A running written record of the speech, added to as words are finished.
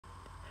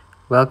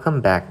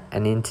Welcome back,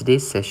 and in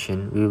today's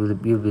session we will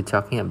be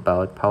talking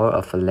about power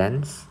of a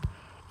lens,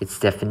 its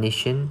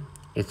definition,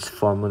 its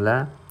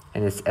formula,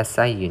 and its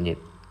SI unit.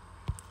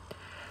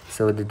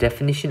 So the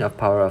definition of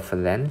power of a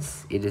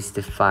lens, it is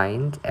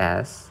defined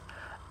as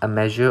a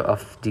measure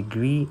of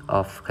degree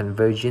of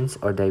convergence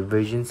or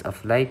divergence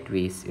of light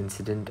rays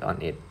incident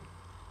on it.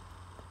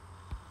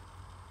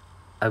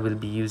 I will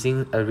be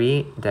using a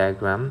ray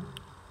diagram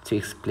to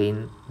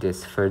explain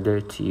this further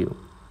to you.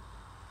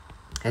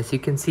 As you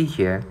can see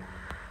here,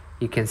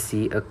 you can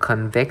see a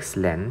convex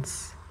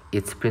lens,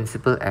 its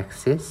principal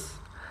axis,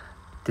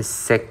 the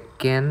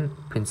second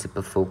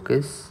principal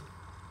focus,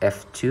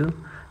 f2,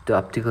 the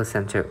optical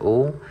center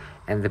O,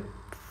 and the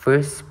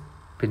first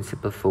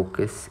principal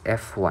focus,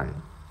 f1.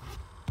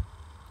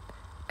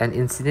 An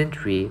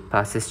incident ray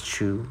passes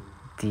through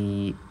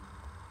the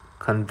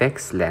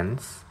convex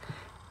lens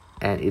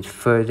and it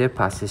further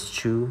passes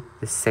through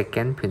the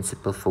second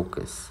principal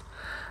focus.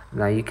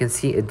 Now you can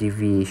see a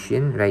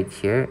deviation right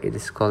here. It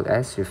is called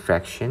as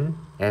refraction,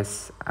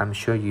 as I'm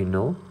sure you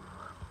know.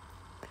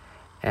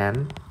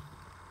 And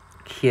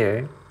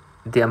here,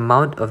 the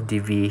amount of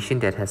deviation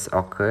that has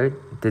occurred,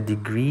 the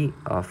degree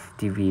of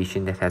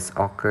deviation that has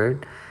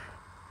occurred,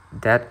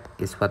 that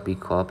is what we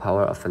call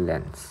power of a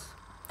lens.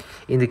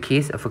 In the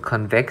case of a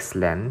convex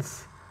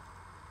lens,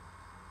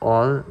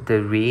 all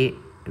the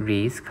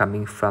rays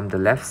coming from the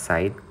left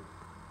side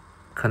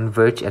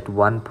converge at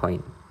one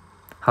point.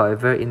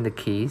 However, in the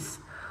case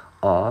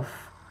of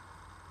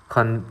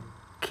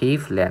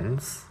concave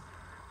lens,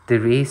 the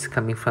rays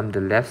coming from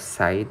the left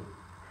side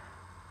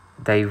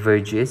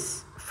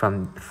diverges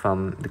from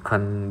the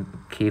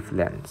concave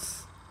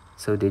lens.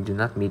 So they do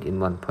not meet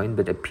in one point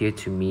but appear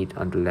to meet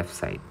on the left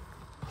side.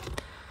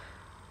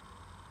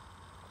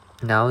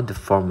 Now the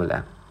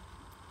formula.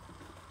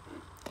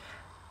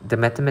 The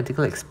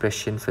mathematical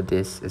expression for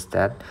this is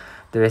that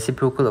the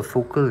reciprocal of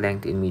focal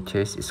length in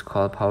meters is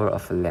called power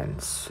of a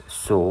lens.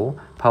 So,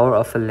 power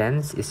of a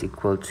lens is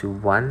equal to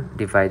 1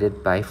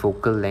 divided by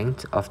focal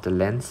length of the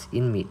lens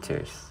in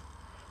meters.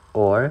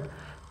 Or,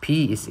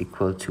 P is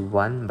equal to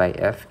 1 by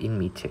F in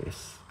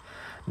meters.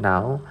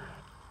 Now,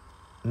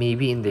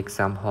 maybe in the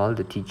exam hall,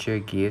 the teacher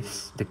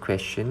gives the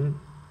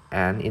question,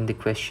 and in the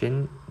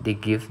question, they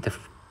give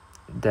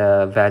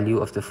the value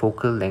of the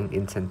focal length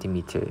in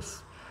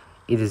centimeters.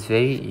 It is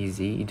very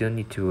easy, you don't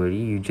need to worry,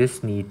 you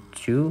just need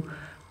to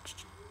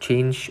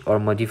change or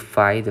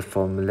modify the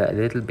formula a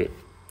little bit.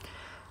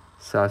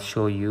 So I'll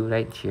show you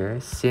right here.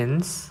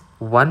 Since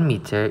 1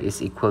 meter is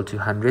equal to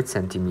 100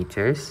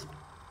 centimeters,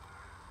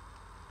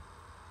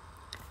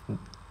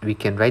 we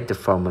can write the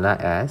formula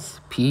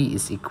as P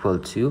is equal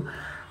to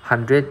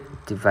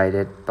 100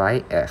 divided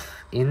by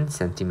F in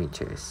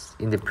centimeters.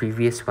 In the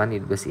previous one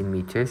it was in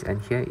meters,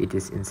 and here it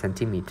is in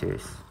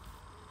centimeters.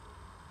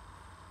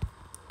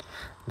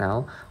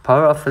 Now,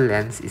 power of a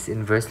lens is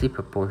inversely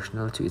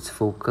proportional to its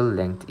focal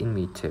length in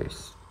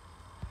meters.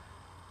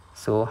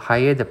 So,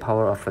 higher the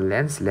power of a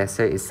lens,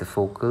 lesser is the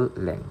focal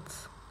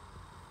length.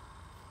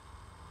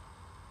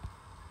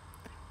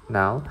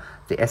 Now,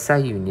 the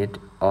SI unit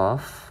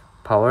of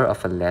power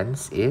of a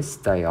lens is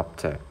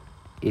diopter.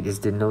 It is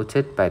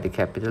denoted by the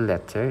capital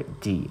letter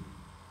D.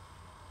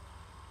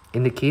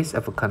 In the case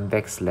of a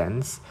convex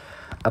lens,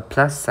 a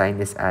plus sign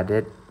is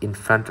added in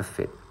front of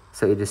it.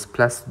 So, it is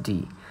plus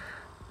D.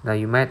 Now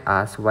you might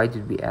ask, why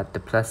did we add the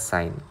plus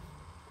sign?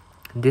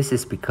 This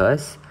is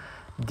because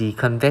the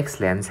convex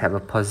lens have a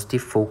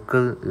positive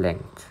focal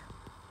length.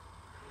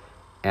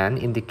 And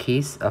in the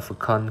case of a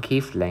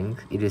concave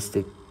length, it is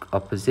the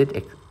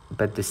opposite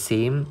but the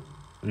same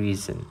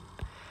reason.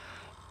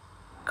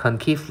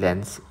 Concave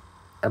lens,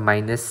 a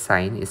minus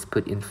sign is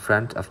put in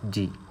front of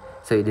D.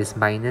 So it is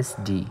minus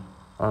D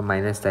or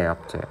minus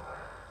diopter.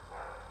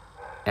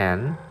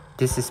 And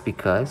this is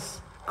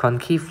because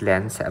concave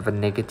lens have a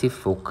negative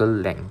focal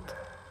length.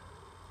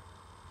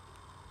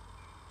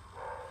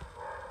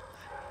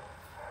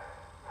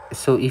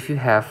 So if you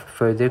have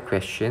further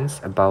questions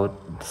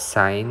about the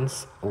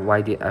signs,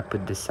 why did I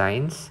put the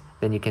signs,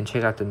 then you can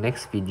check out the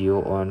next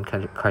video on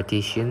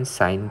Cartesian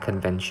sign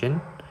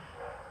convention.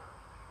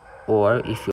 Or if you